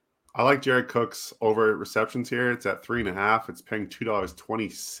I like Jared Cook's over receptions here. It's at 3.5. It's paying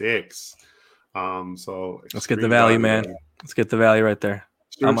 $2.26. So let's get the value, man. Let's get the value right there.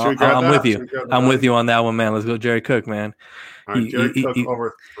 I'm with you. I'm with you on that one, man. Let's go, Jared Cook, man. All right, Jared Cook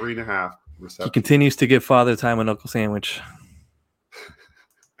over 3.5 receptions. He continues to give Father Time a knuckle sandwich.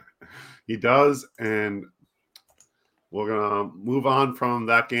 He does, and we're gonna move on from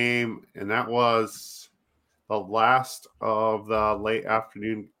that game, and that was the last of the late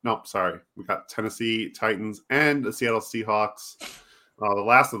afternoon. No, sorry. We got Tennessee Titans and the Seattle Seahawks. The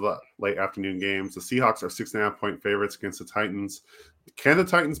last of the late afternoon games. The Seahawks are 6.5-point favorites against the Titans. Can the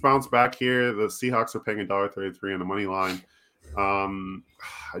Titans bounce back here? The Seahawks are paying $1.33 on the money line.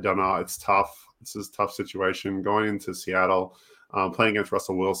 I don't know. It's tough. This is a tough situation. Going into Seattle, playing against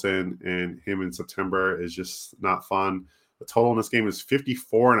Russell Wilson and him in September is just not fun. The total in this game is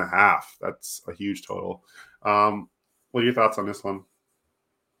 54.5. That's a huge total. What are your thoughts on this one?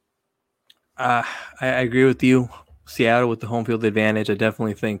 I agree with you. Seattle with the home field advantage. I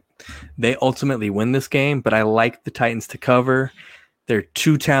definitely think they ultimately win this game, but I like the Titans to cover. They're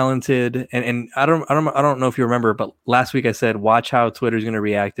too talented, and I don't know if you remember, but last week I said watch how Twitter's going to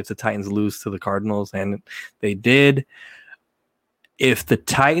react if the Titans lose to the Cardinals, and they did. If the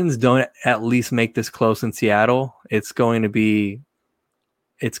Titans don't at least make this close in Seattle, it's going to be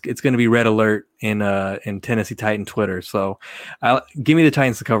red alert in Tennessee Titan Twitter. So, give me the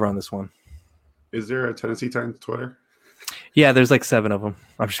Titans to cover on this one. Is there a Tennessee Titans Twitter? Yeah, there's like 7 of them.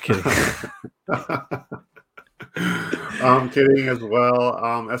 I'm just kidding. I'm kidding as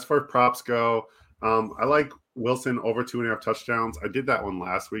well. As far as props go, I like Wilson over 2.5 touchdowns. I did that one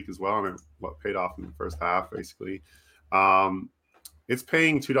last week as well, and it paid off in the first half, basically. It's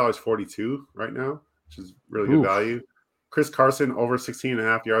paying $2.42 right now, which is really good value. Chris Carson over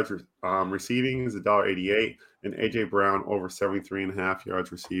 16.5 yards receiving is $1.88, and A.J. Brown over 73.5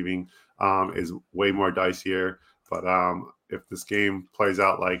 yards receiving is way more dicier. But if this game plays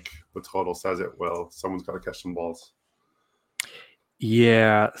out like the total says it will, someone's got to catch some balls.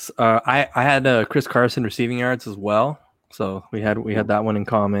 Yeah, I had Chris Carson receiving yards as well, so we had that one in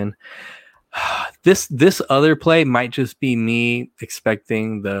common. This other play might just be me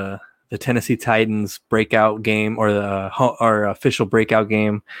expecting the Tennessee Titans breakout game or our official breakout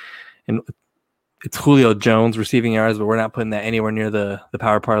game, and it's Julio Jones receiving yards, but we're not putting that anywhere near the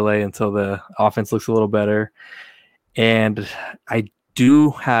power parlay until the offense looks a little better. And I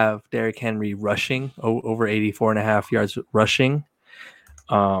do have Derrick Henry rushing over 84.5 yards rushing.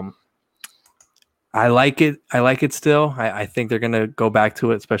 I like it. I like it still. I think they're going to go back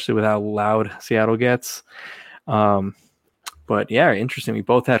to it, especially with how loud Seattle gets. But yeah, interesting. We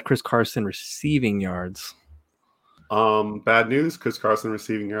both had Chris Carson receiving yards. Bad news. Chris Carson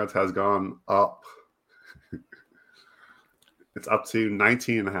receiving yards has gone up. It's up to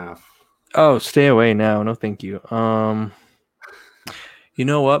 19.5. Oh, stay away now. No, thank you. You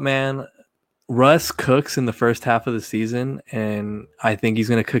know what, man? Russ cooks in the first half of the season, and I think he's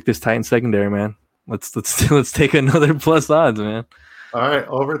going to cook this Titan secondary, man. Let's take another plus odds, man. All right,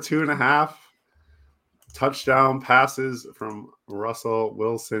 over 2.5 touchdown passes from Russell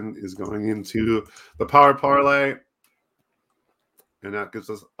Wilson is going into the power parlay, and that gives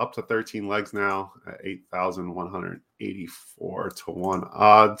us up to 13 legs now at 8,184 to 1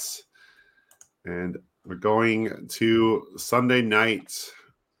 odds. And we're going to Sunday night.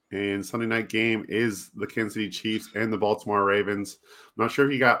 And Sunday night game is the Kansas City Chiefs and the Baltimore Ravens. I'm not sure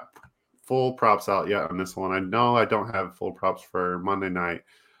if you got full props out yet on this one. I know I don't have full props for Monday night.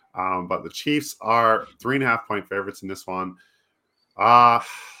 But the Chiefs are 3.5-point favorites in this one. A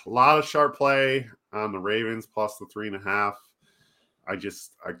lot of sharp play on the Ravens plus the 3.5. I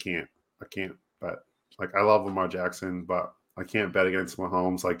can't bet. Like, I love Lamar Jackson, but I can't bet against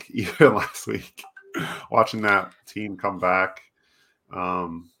Mahomes. Like, even last week, watching that team come back,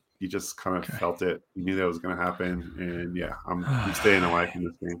 you just kind of felt it. You knew that was going to happen, and yeah, I'm staying away from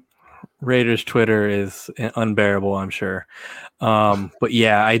this game. Raiders Twitter is unbearable, I'm sure. But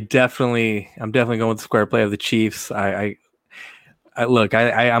yeah, I'm definitely going with the square play of the Chiefs. I'm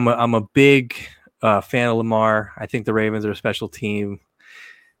a big fan of Lamar. I think the Ravens are a special team.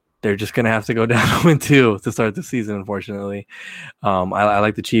 They're just going to have to go down 0-2 to start the season, unfortunately. I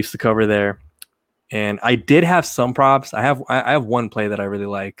like the Chiefs to cover there. And I did have some props. I have one play that I really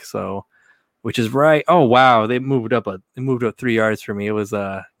like, so which is right. Oh wow, they moved up 3 yards for me. It was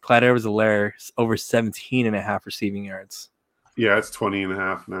Clyde Edwards-Helaire over 17.5 receiving yards. Yeah, it's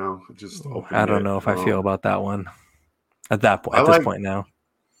 20.5 now. I don't know if I feel about that one at this point now.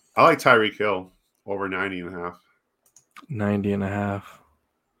 I like Tyreek Hill over 90.5. 90.5.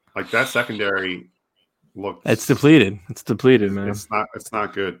 Like, that secondary looks. It's depleted. It's depleted, man. It's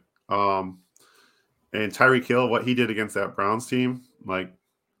not good. And Tyreek Hill, what he did against that Browns team, like,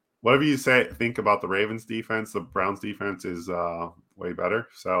 whatever you think about the Ravens defense, the Browns defense is way better.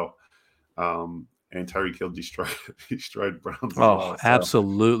 So, and Tyreek Hill destroyed Browns.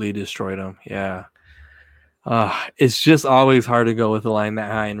 Absolutely destroyed them. Yeah. It's just always hard to go with a line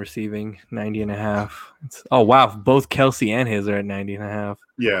that high in receiving, 90.5. Oh wow, both Kelsey and his are at 90.5.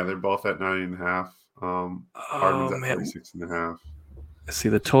 Yeah, they're both at 90.5. Oh Hardman's at man. 46.5. See,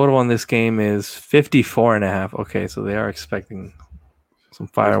 the total on this game is 54.5. Okay, so they are expecting some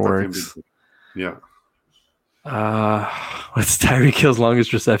They're expecting a big, fireworks. yeah. What's Tyreek Hill's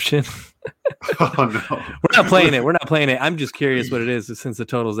longest reception? Oh no. We're not playing it. We're not playing it. I'm just curious what it is since the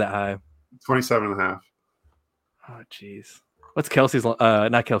total's that high. 27.5. Oh, jeez. What's Kelsey's?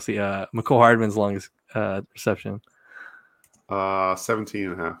 Not Kelsey. McCole Hardman's longest reception.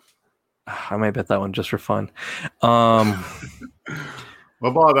 17.5. I might bet that one just for fun. What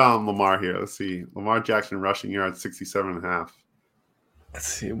about Lamar here? Let's see. Lamar Jackson rushing yards 67.5. Let's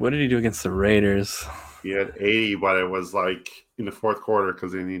see. What did he do against the Raiders? He had 80, but it was like in the fourth quarter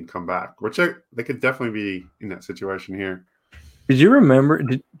because they need to come back, which they could definitely be in that situation here. Did you remember?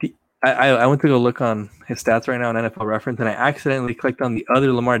 I went to go look on his stats right now on NFL Reference, and I accidentally clicked on the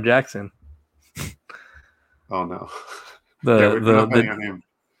other Lamar Jackson. Oh no. We're not betting on him.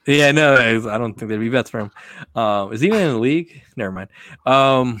 Yeah, no, I don't think there'd be bets for him. Is he even in the league? Never mind.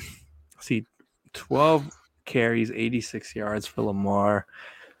 Let's see, 12 carries, 86 yards for Lamar.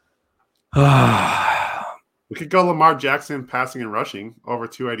 We could go Lamar Jackson passing and rushing over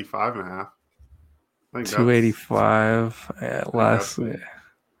 285.5. 285. Yeah, last.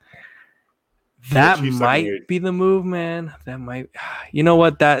 That might be the move, man. That might. You know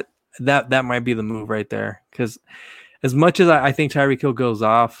what? That might be the move right there. Because as much as I think Tyreek Hill goes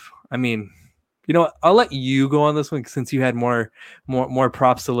off, I mean, you know what? I'll let you go on this one since you had more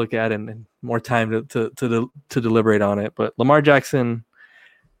props to look at and more time to deliberate on it. But Lamar Jackson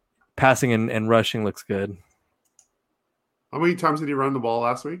passing and rushing looks good. How many times did he run the ball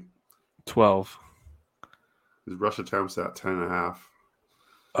last week? 12. His rush attempts at 10.5.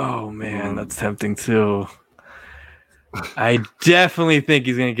 Oh man, that's tempting too. I definitely think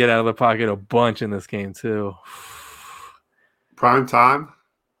he's gonna get out of the pocket a bunch in this game too. Prime time.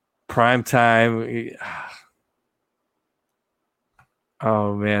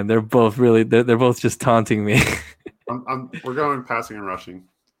 Oh man, they're both both just taunting me. We're going passing and rushing.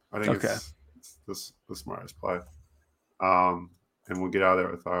 I think it's the smartest play. And we'll get out of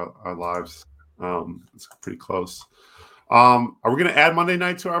there with our lives. It's pretty close. Are we going to add Monday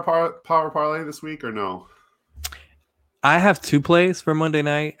night to our power parlay this week or no? I have 2 plays for Monday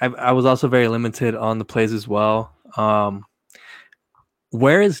night. I was also very limited on the plays as well.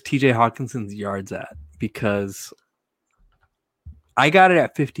 Where is TJ Hawkinson's yards at? Because I got it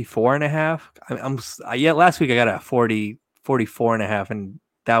at 54.5. Last week I got it at 44.5, and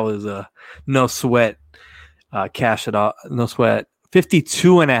that was a no sweat cash at all. No sweat.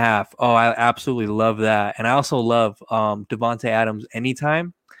 52.5. Oh, I absolutely love that. And I also love Devontae Adams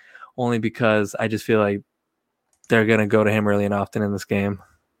anytime, only because I just feel like they're going to go to him early and often in this game.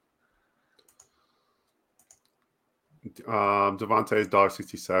 Devontae's dog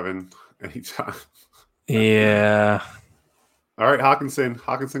 67 anytime. Yeah. All right, Hawkinson.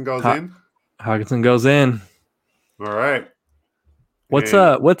 Hawkinson goes in. Hawkinson goes in. All right. What's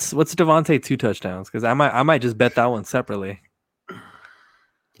Devontae 2 touchdowns? Because I might just bet that one separately.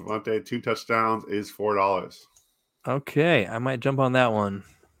 Devontae 2 touchdowns is $4. Okay, I might jump on that one.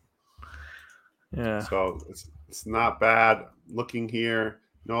 Yeah. So it's not bad looking here.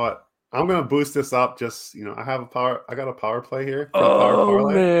 You know what? I'm gonna boost this up. Just I got a power play here. For power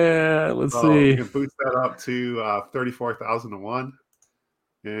parlay. Man, let's see. We can boost that up to 34,001,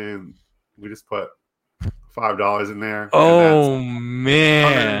 and we just put $5 in there. Oh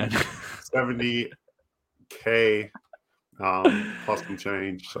man, 70K plus some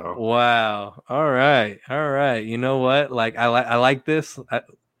change. So wow. All right. You know what? Like I like this.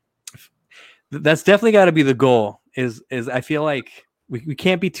 That's definitely got to be the goal. Is I feel like we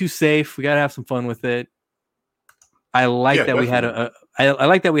can't be too safe. We got to have some fun with it. I like that definitely. I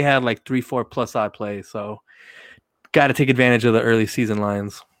like that we had like 3-4 plus odd plays. So got to take advantage of the early season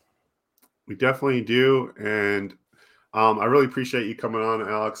lines. We definitely do, and I really appreciate you coming on,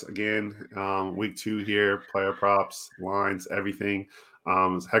 Alex. Again, week 2 here, player props, lines, everything.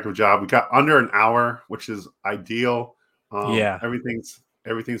 It's a heck of a job. We got under an hour, which is ideal. Everything's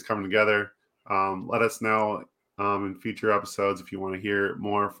coming together. Let us know in future episodes if you want to hear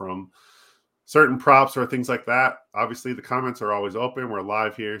more from certain props or things like that. Obviously, the comments are always open. We're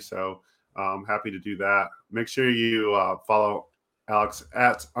live here, so I'm happy to do that. Make sure you follow Alex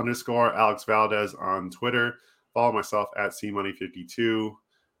at _Alex Valdez on Twitter. Follow myself at CMoney52,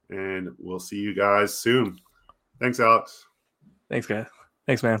 and we'll see you guys soon. Thanks, Alex. Thanks, guys.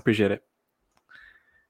 Thanks, man. Appreciate it.